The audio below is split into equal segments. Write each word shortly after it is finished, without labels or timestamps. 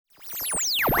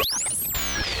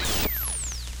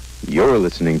You're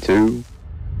listening to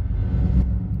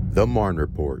The Marne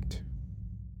Report.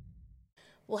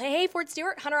 Well, hey, Fort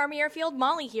Stewart, Hunter Army Airfield,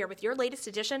 Molly here with your latest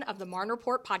edition of the Marne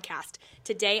Report podcast.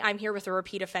 Today, I'm here with a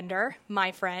repeat offender,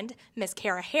 my friend, Miss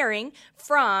Cara Herring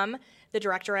from the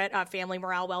Directorate of Family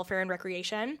Morale, Welfare, and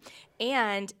Recreation.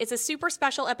 And it's a super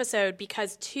special episode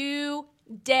because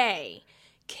today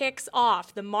kicks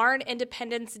off the Marne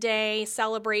Independence Day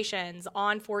celebrations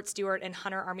on Fort Stewart and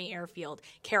Hunter Army Airfield.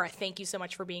 Cara, thank you so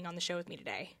much for being on the show with me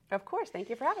today. Of course. Thank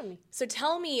you for having me. So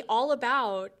tell me all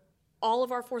about all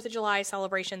of our 4th of July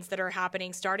celebrations that are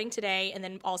happening starting today, and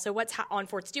then also what's on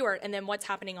Fort Stewart, and then what's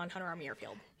happening on Hunter Army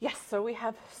Airfield. Yes, so we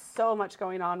have so much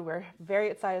going on. We're very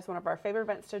excited. It's one of our favorite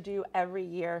events to do every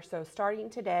year. So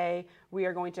starting today, we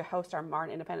are going to host our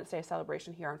Marne Independence Day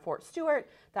celebration here on Fort Stewart.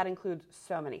 That includes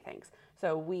so many things.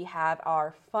 So we have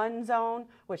our fun zone,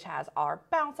 which has our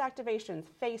bounce activations,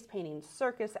 face painting,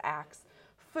 circus acts,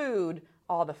 food,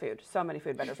 all the food. So many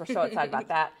food vendors. We're so excited about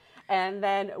that. And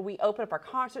then we open up our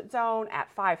concert zone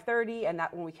at 5:30, and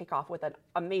that when we kick off with an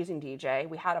amazing DJ.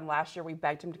 We had him last year. We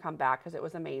begged him to come back because it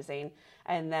was amazing.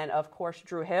 And then, of course,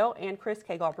 Drew Hill and Chris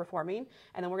Cagle are performing.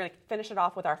 And then we're going to finish it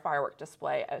off with our firework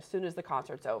display as soon as the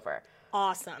concert's over.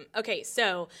 Awesome. Okay,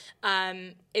 so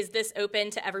is this open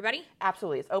to everybody?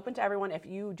 Absolutely. It's open to everyone. If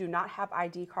you do not have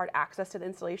ID card access to the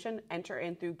installation, enter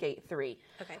in through gate 3.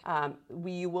 Okay.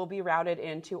 We will be routed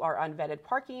into our unvetted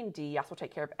parking. DES will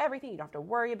take care of everything. You don't have to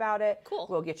worry about it. Cool.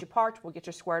 We'll get you parked. We'll get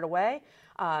you squared away.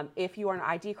 If you are an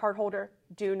ID card holder,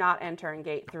 do not enter in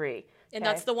gate 3. And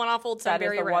that's the one off Old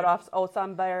Sunbury Road. That is the one off Old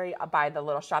Sunbury by the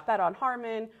little shopette on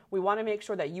Harmon. We want to make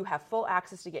sure that you have full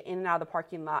access to get in and out of the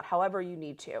parking lot however you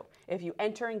need to. If you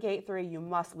enter in gate 3, you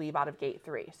must leave out of gate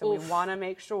 3. So Oof. we want to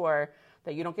make sure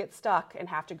that you don't get stuck and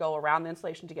have to go around the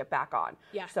installation to get back on.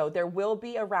 Yeah. So there will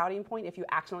be a routing point if you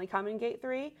accidentally come in gate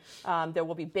 3. There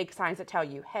will be big signs that tell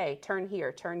you, hey, turn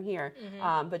here, turn here.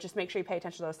 Mm-hmm. But just make sure you pay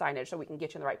attention to those signage so we can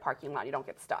get you in the right parking lot and you don't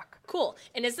get stuck. Cool.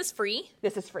 And is this free?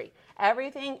 This is free.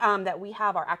 Everything that we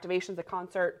have, our activations, the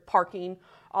concert, parking,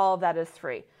 all of that is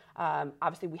free.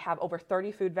 Obviously, we have over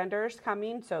 30 food vendors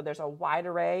coming, so there's a wide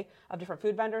array of different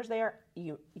food vendors there.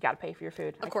 You got to pay for your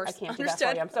food. Of course. I can't Understood. do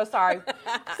that for you. I'm so sorry.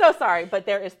 So sorry, but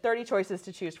there is 30 choices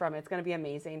to choose from. It's going to be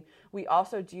amazing. We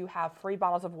also do have free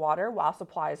bottles of water while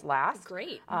supplies last.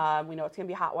 Great. We know it's going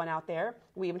to be a hot one out there.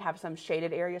 We even have some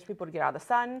shaded areas for people to get out of the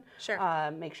sun.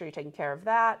 Sure. Make sure you're taking care of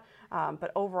that.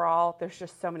 But overall, there's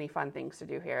just so many fun things to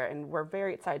do here, and we're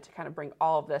very excited to kind of bring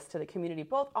all of this to the community,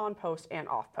 both on post and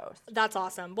off post. That's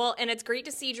awesome. Well, and it's great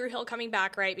to see Drew Hill coming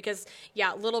back, right? Because,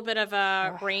 yeah, a little bit of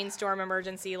a rainstorm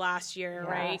emergency last year,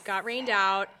 right? Got rained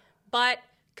out, but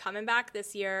coming back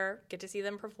this year, get to see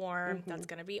them perform. Mm-hmm. That's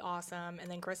going to be awesome. And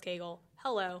then Chris Cagle,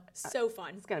 hello. So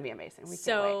fun. It's going to be amazing. We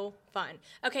so can't wait. Fun.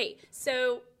 Okay,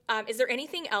 so is there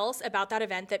anything else about that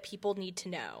event that people need to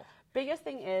know? Biggest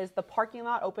thing is the parking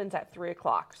lot opens at 3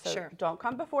 o'clock. So Sure. Don't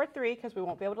come before 3 because we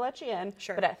won't be able to let you in.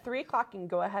 Sure. But at 3 o'clock, you can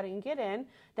go ahead and get in.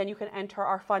 Then you can enter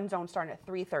our fun zone starting at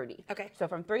 3:30. Okay. So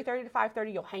from 3:30 to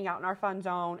 5:30, you'll hang out in our fun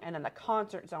zone. And then the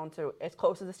concert zone, so as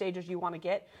close to the stage as you want to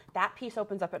get, that piece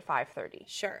opens up at 5:30.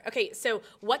 Sure. Okay, so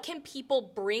what can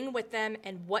people bring with them,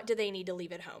 and what do they need to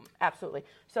leave at home? Absolutely.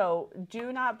 So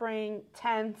do not bring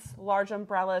tents, large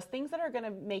umbrellas, things that are going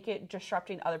to make it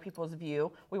disrupting other people's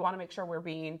view. We want to make sure we're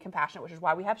being compassionate, which is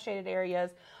why we have shaded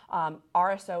areas.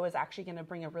 RSO is actually going to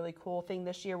bring a really cool thing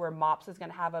this year where MOPS is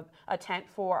going to have a tent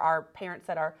for our parents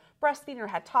that are breastfeeding or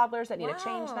had toddlers that need to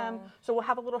change them. So we'll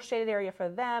have a little shaded area for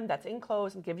them that's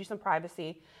enclosed and gives you some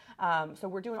privacy. So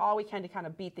we're doing all we can to kind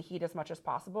of beat the heat as much as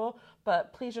possible,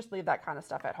 but please just leave that kind of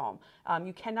stuff at home.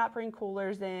 You cannot bring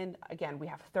coolers in. Again, we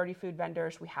have 30 food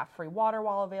vendors. We have free water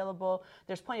while available.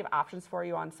 There's plenty of options for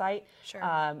you on site. Sure.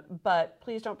 But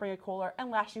please don't bring a cooler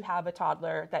unless you have a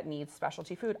toddler that needs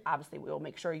specialty food. Obviously, we will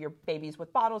make sure your babies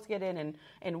with bottles get in,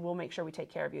 and we'll make sure we take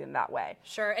care of you in that way.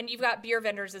 Sure, and you've got beer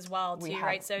vendors as well, too,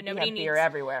 right? So nobody needs beer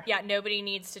everywhere. Yeah, nobody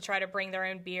needs to try to bring their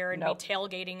own beer and be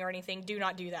tailgating or anything. Do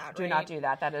not do that, Do right? not do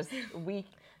that. That is, we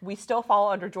still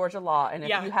follow under Georgia law, and if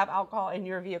you have alcohol in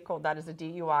your vehicle, that is a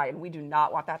DUI, and we do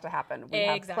not want that to happen. We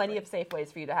have plenty of safe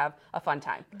ways for you to have a fun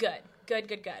time. Good.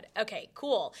 Okay,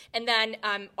 cool. And then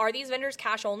are these vendors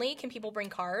cash only? Can people bring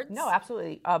cards? No,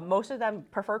 absolutely. Most of them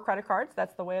prefer credit cards.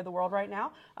 That's the way of the world right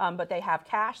now. But they have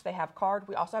cash, they have card.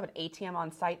 We also have an ATM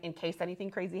on site in case anything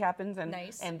crazy happens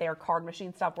and their card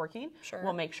machine stopped working. Sure.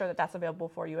 We'll make sure that that's available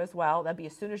for you as well. That'll be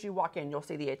as soon as you walk in, you'll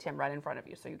see the ATM right in front of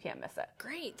you, so you can't miss it.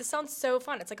 Great. This sounds so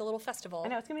fun. It's like a little festival. I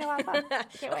know. It's going to be a lot of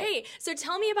fun. Okay, so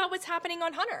tell me about what's happening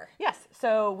on Hunter. Yes.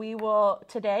 So we will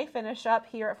today finish up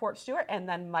here at Fort Stewart, and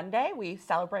then Monday we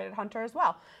celebrated Hunter as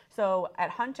well. So at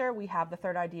Hunter, we have the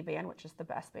 3rd ID band, which is the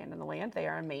best band in the land. They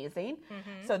are amazing.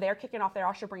 So they're kicking off. They're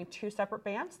also bringing 2 separate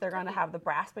bands. They're going to have the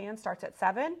brass band starts at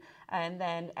 7, and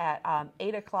then at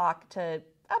 8 o'clock to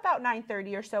about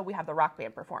 9:30 or so, we have the rock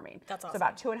band performing. That's awesome. So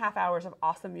about 2.5 hours of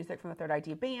awesome music from the 3rd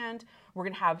ID band. We're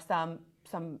going to have some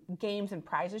games and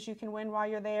prizes you can win while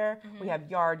you're there. We have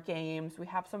yard games. We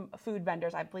have some food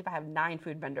vendors. I believe I have 9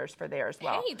 food vendors for there as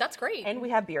well. Hey, that's great. And we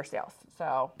have beer sales.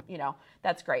 So,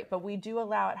 that's great. But we do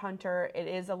allow at Hunter, it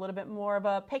is a little bit more of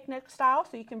a picnic style.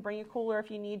 So you can bring a cooler if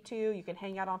you need to. You can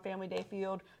hang out on Family Day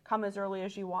Field, come as early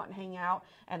as you want and hang out.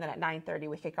 And then at 9:30,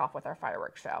 we kick off with our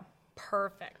fireworks show.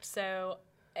 Perfect. So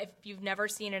if you've never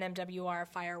seen an MWR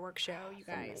fireworks show, you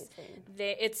guys,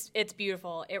 it's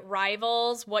beautiful. It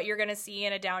rivals what you're going to see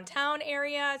in a downtown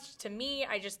area. To me,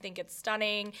 I just think it's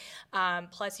stunning.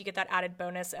 Plus, you get that added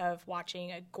bonus of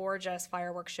watching a gorgeous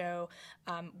fireworks show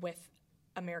with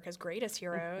America's greatest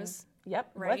heroes.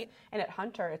 Yep. Right. And at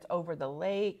Hunter, it's over the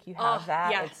lake. You have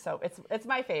that. Yeah. It's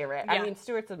my favorite. Yeah. I mean,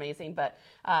 Stewart's amazing, but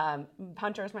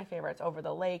Hunter is my favorite. It's over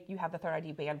the lake. You have the 3rd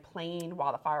ID band playing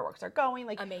while the fireworks are going.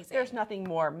 Amazing. There's nothing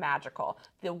more magical.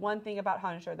 The one thing about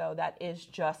Hunter, though, that is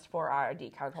just for our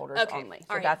ID card holders only.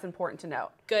 So that's important to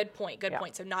note. Good point.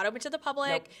 So not open to the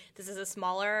public. Nope. This is a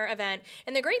smaller event.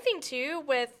 And the great thing, too,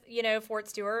 with, Fort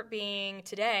Stewart being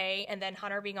today and then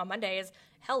Hunter being on Monday is,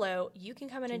 you can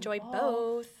come and enjoy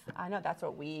both. I know, that's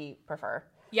what we prefer.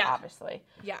 Yeah. Obviously.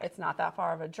 Yeah. It's not that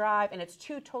far of a drive, and it's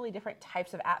 2 totally different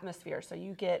types of atmosphere. So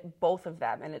you get both of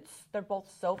them, and they're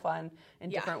both so fun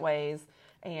in different ways.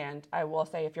 And I will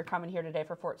say, if you're coming here today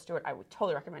for Fort Stewart, I would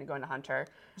totally recommend going to Hunter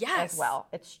as well.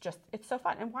 It's so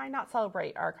fun. And why not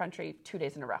celebrate our country 2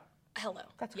 days in a row?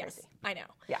 That's crazy. I know.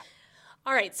 Yeah.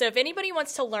 All right, so if anybody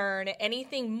wants to learn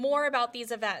anything more about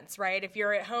these events, right, if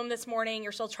you're at home this morning,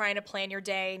 you're still trying to plan your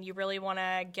day, and you really want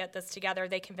to get this together,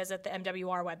 they can visit the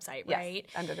MWR website, right?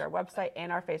 Yes, under our website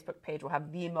and our Facebook page, we'll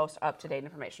have the most up-to-date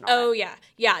information on it.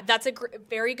 Yeah, that's a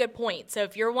very good point. So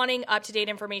if you're wanting up-to-date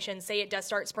information, say it does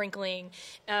start sprinkling,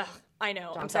 I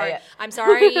know. I'm sorry. I'm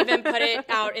sorry I even put it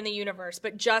out in the universe,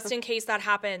 but just in case that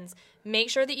happens,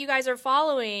 make sure that you guys are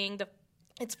following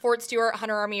it's Fort Stewart,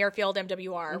 Hunter Army Airfield,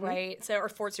 MWR, right? So, or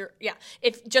Fort Stewart,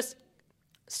 If just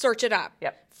search it up.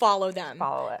 Yep. Follow them.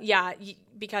 Follow it. Yeah,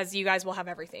 because you guys will have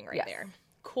everything right there.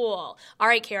 Cool. All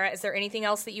right, Cara, is there anything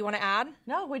else that you want to add?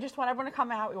 No, we just want everyone to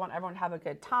come out. We want everyone to have a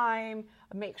good time.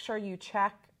 Make sure you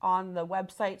check on the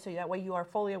website so that way you are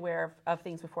fully aware of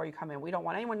things before you come in. We don't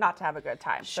want anyone not to have a good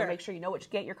time. Sure. So make sure you know which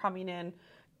gate you're coming in.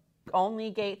 Only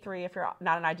gate 3 if you're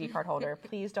not an ID card holder.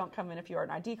 Please don't come in if you are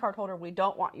an ID card holder. We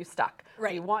don't want you stuck.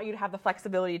 Right. We want you to have the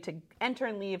flexibility to enter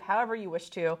and leave however you wish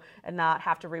to and not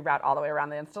have to reroute all the way around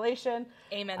the installation.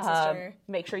 Amen, sister.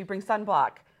 Make sure you bring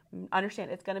sunblock. Understand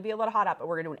it's going to be a little hot out, but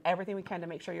we're doing everything we can to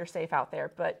make sure you're safe out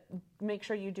there. But make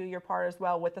sure you do your part as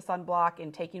well with the sunblock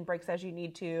and taking breaks as you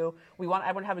need to. We want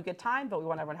everyone to have a good time, but we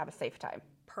want everyone to have a safe time.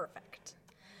 Perfect.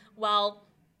 Well,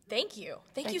 thank you.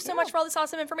 Thank you so much for all this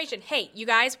awesome information. Hey, you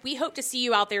guys, we hope to see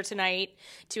you out there tonight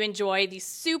to enjoy these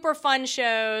super fun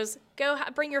shows. Go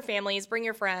bring your families, bring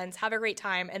your friends, have a great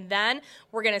time. And then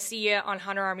we're going to see you on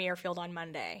Hunter Army Airfield on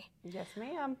Monday. Yes,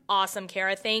 ma'am. Awesome,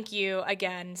 Cara. Thank you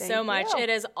again so much. It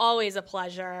is always a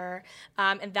pleasure.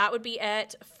 And that would be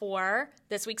it for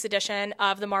this week's edition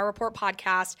of the Marne Report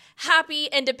podcast. Happy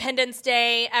Independence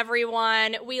Day,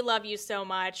 everyone. We love you so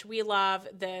much. We love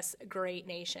this great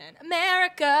nation,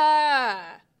 America.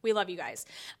 We love you guys.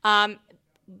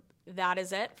 That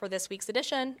is it for this week's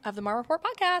edition of the Marne Report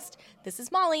podcast. This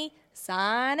is Molly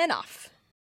signing off.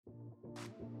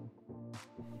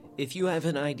 If you have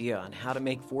an idea on how to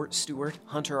make Fort Stewart,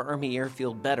 Hunter Army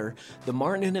Airfield better, the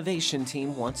Marne Innovation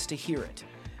Team wants to hear it.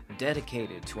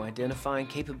 Dedicated to identifying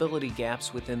capability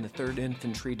gaps within the 3rd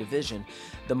Infantry Division,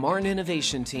 the Marne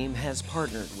Innovation Team has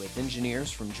partnered with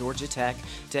engineers from Georgia Tech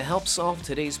to help solve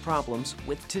today's problems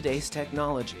with today's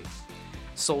technology.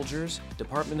 Soldiers,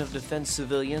 Department of Defense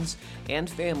civilians, and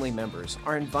family members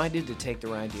are invited to take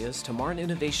their ideas to Marne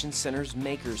Innovation Center's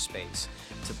Makerspace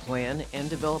to plan and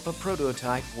develop a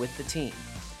prototype with the team.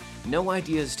 No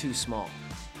idea is too small.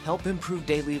 Help improve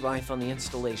daily life on the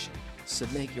installation.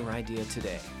 Submit your idea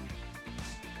today.